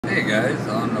Hey guys,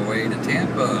 on the way to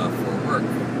Tampa for work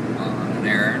on an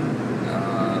errand,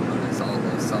 but I saw a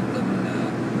little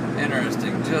something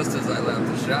interesting just as I left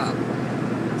the shop.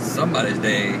 Somebody's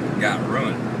day got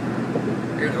ruined.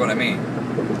 Here's what I mean.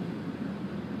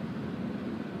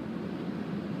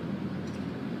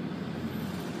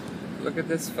 Look at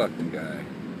this fucking guy.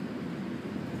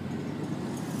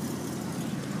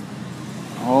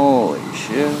 Holy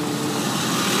shit.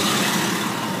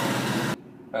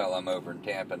 Well, I'm over in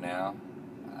Tampa now.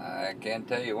 I can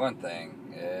tell you one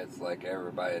thing. It's like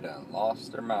everybody done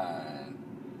lost their mind.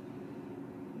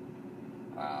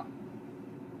 Wow.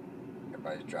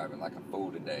 Everybody's driving like a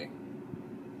fool today.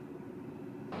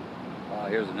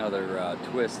 Here's another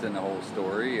twist in the whole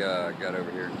story. Got over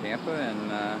here in Tampa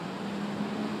and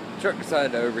the truck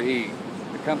decided to overheat.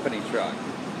 The company truck.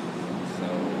 So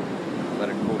let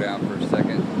it cool down for a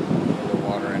second. Put a little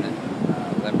water in it.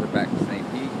 Let her back to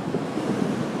St. Pete.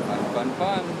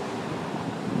 Fun.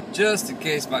 Just in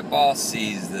case my boss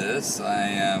sees this, I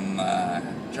am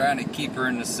trying to keep her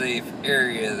in the safe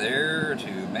area there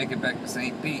to make it back to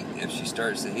St. Pete. If she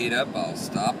starts to heat up, I'll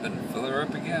stop and fill her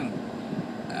up again.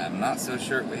 I'm not so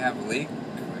sure if we have a leak.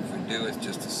 If we do, it's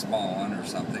just a small one or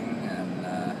something. And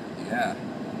yeah,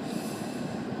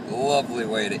 lovely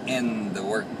way to end the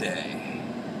work day.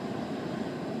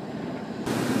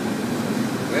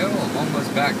 Well, I'm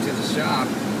almost back to the shop.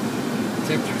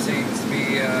 Temperature seems to be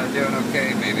doing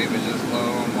okay. Maybe it was just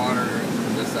low on water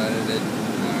and decided it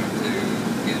wanted to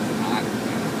get hot.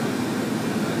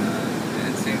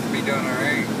 It seems to be doing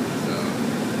alright, so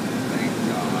thank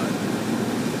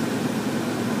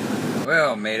God.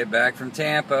 Well, made it back from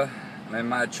Tampa. I'm in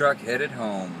my truck headed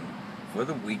home for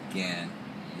the weekend.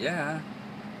 Yeah.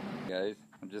 Guys,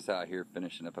 I'm just out here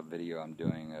finishing up a video I'm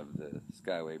doing of the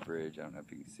Skyway Bridge. I don't know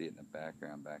if you can see it in the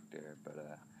background back there, but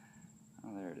oh,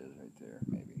 there it is right there,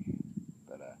 maybe.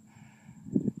 But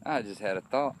I just had a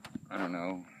thought. I don't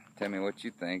know. Tell me what you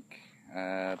think.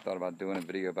 I thought about doing a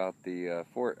video about the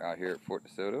fort out here at Fort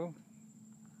Soto.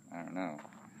 I don't know.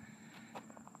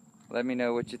 Let me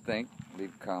know what you think.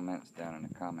 Leave comments down in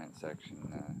the comment section.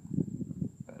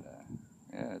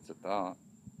 Yeah, it's a thought.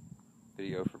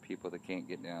 Video for people that can't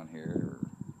get down here or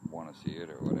want to see it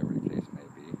or whatever the case may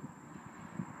be.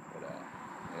 But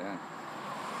yeah.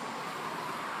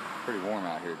 Pretty warm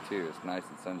out here too. It's nice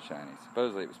and sunshiny.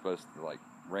 Supposedly it was supposed to like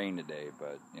rain today,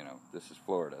 but you know, this is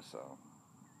Florida, so.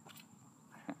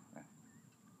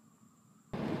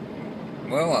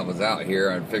 Well, I was out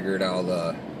here. I figured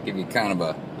I'll give you kind of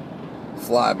a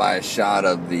flyby shot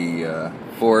of the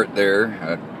fort there.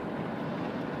 I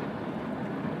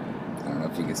don't know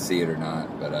if you can see it or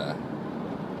not, but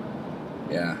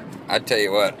yeah. I tell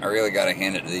you what, I really got to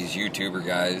hand it to these YouTuber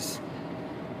guys.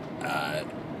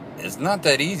 It's not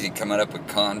that easy coming up with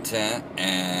content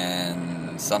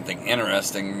and something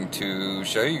interesting to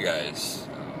show you guys.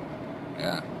 So,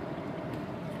 yeah.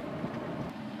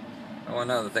 Well,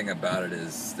 another thing about it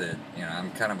is that, you know, I'm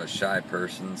kind of a shy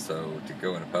person, so to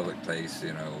go in a public place,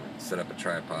 you know, set up a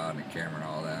tripod and a camera and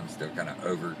all that, I'm still kind of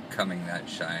overcoming that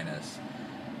shyness.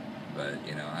 But,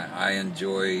 you know, I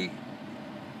enjoy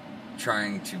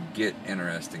trying to get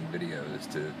interesting videos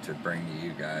to bring to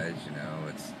you guys. You know,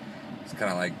 it's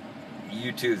kind of like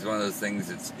YouTube's one of those things.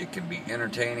 It can be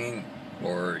entertaining,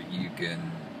 or you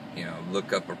can, you know,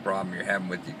 look up a problem you're having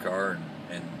with your car,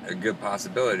 and a good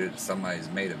possibility that somebody's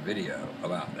made a video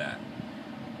about that.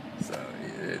 So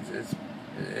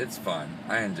it's fun.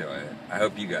 I enjoy it. I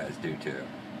hope you guys do too.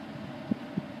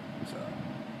 So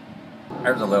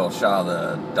there's a little shot of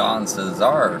the Don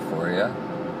Cesar for you.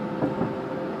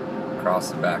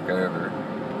 Cross it back over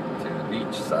to the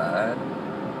beach side.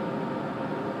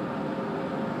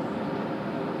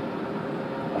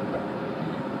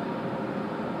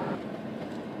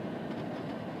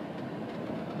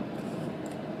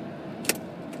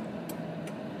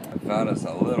 I found us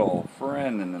a little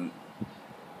friend in the,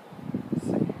 let's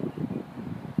see,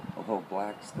 a little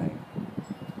black snake.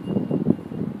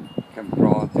 Come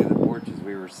crawling through the porch as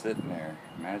we were sitting there.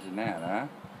 Imagine that, huh?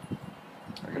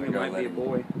 We're gonna go might be a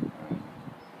boy.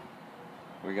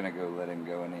 We're gonna go let him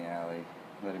go in the alley.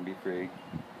 Let him be free.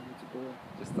 It's a boy.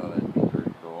 Just thought that'd be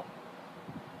pretty cool.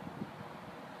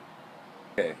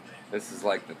 Okay, this is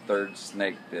like the third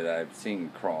snake that I've seen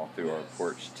crawl through our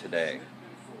porch today.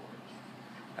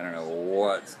 I don't know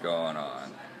what's going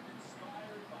on,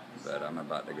 but I'm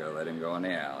about to go let him go in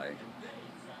the alley.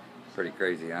 Pretty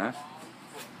crazy, huh?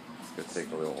 Let's go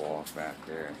take a little walk back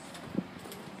there.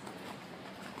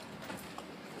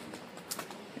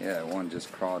 Yeah, one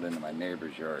just crawled into my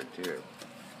neighbor's yard too.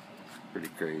 Pretty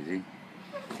crazy.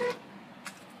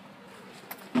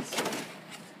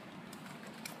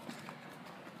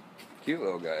 Cute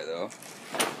little guy though.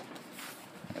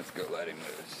 Let's go let him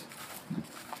loose.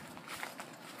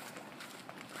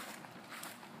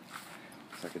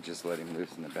 Looks like I just let him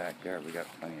loose in the backyard. We got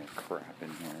plenty of crap in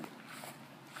here.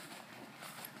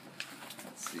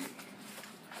 Let's see.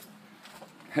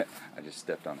 I just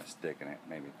stepped on a stick and it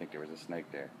made me think there was a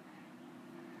snake there.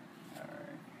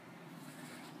 Alright.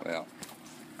 Well,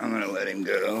 I'm going to let him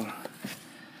go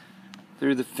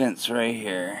through the fence right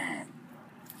here.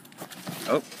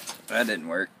 Oh, that didn't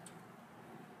work.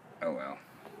 Oh well.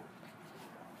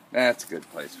 That's a good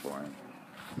place for him.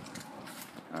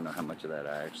 I don't know how much of that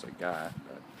I actually got,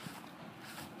 but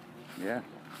yeah.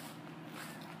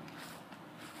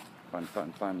 Fun,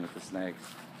 fun, fun with the snakes.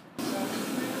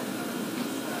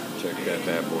 Check that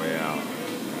bad boy out.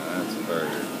 That's a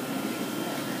bird.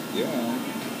 Yeah.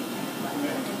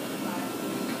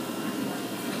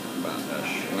 About to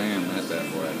slam that bad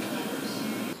boy.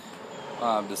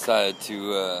 I've decided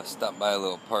to stop by a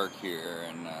little park here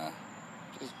and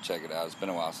just check it out. It's been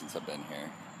a while since I've been here.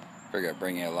 Figured I'd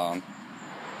bring you along.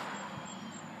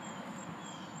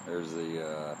 There's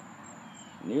the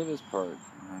near this park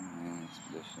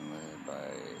expedition led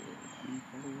by.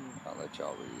 I'll let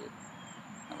y'all read it.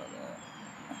 How about that?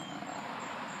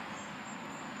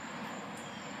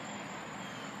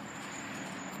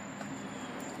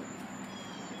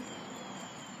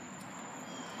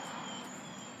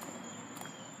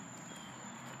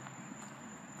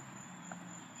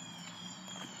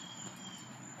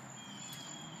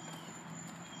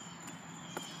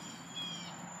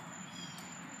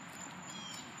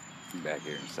 Be back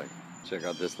here in a second. Check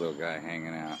out this little guy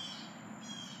hanging out.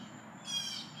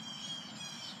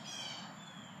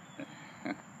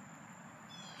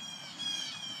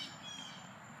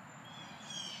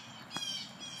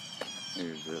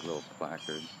 Here's the little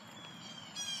placard.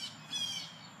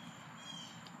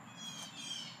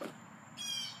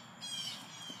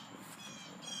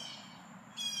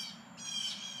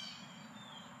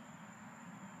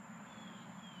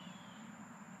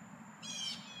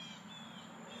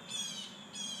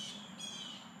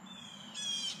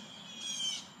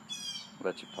 I'll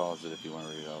let you pause it if you want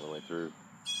to read it all the way through.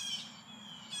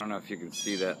 I don't know if you can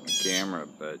see that in the camera,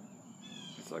 but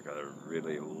it's like a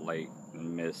really light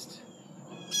mist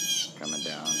coming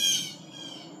down.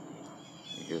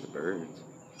 You hear the birds.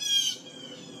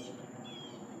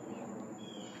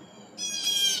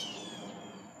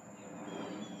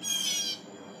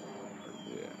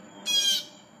 Yeah.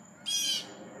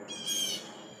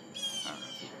 I don't know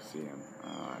if you can see him.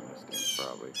 Oh, I missed him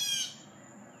probably.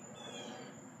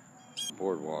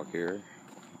 Boardwalk here.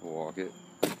 We'll walk it.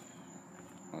 When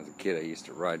I was a kid, I used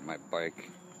to ride my bike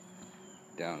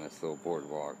down this little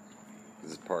boardwalk.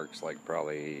 This park's like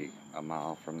probably a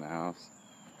mile from the house.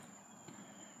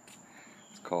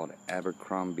 It's called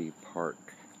Abercrombie Park.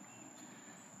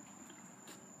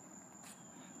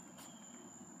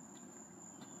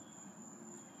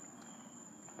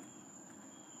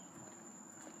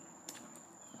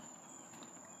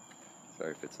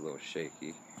 Sorry if it's a little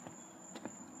shaky.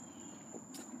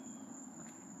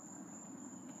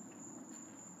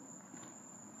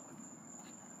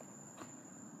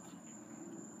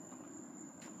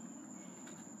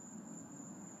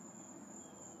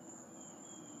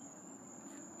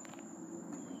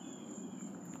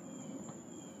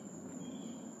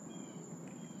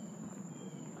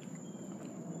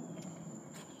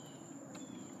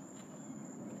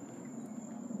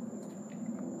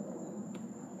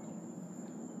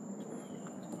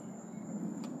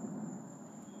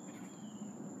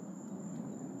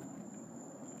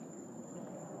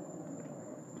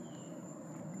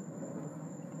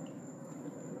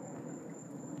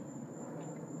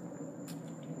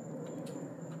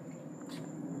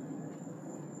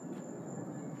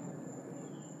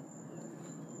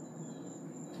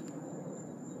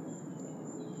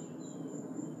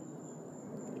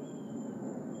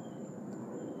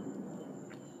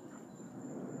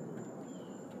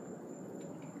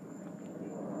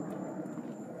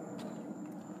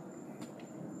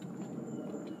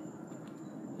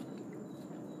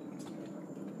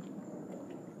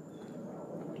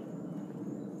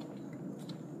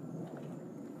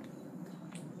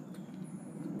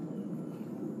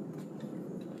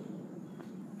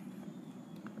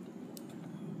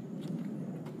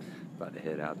 About to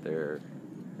head out there.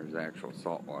 There's actual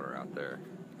salt water out there.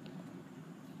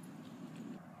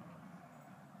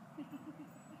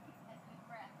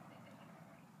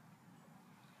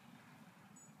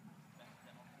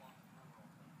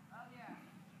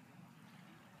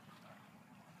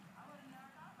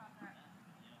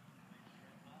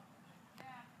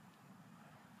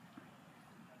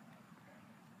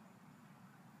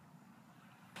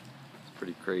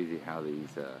 Pretty crazy how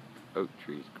these oak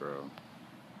trees grow.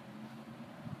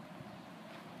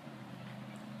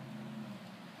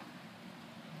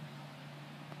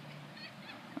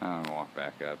 I'm gonna walk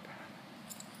back up.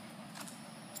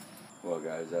 Well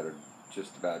guys, that'll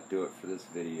just about do it for this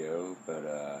video,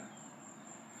 but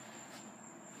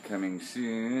coming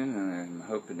soon, I'm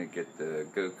hoping to get the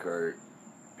go-kart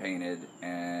painted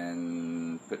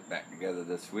and put back together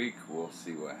this week. We'll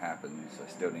see what happens. I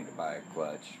still need to buy a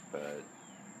clutch, but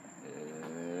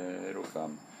it'll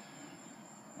come.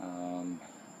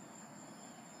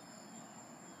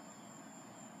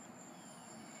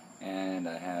 And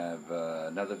I have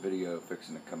another video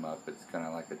fixing to come up. It's kind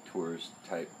of like a tourist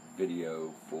type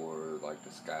video for like the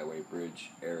Skyway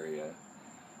Bridge area.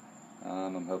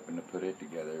 I'm hoping to put it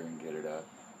together and get it up.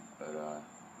 But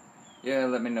yeah,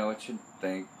 let me know what you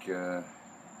think.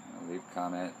 Leave a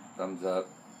comment, thumbs up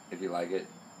if you like it.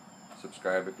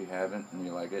 Subscribe if you haven't and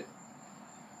you like it.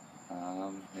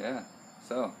 Yeah,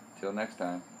 so till next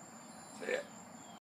time. See ya.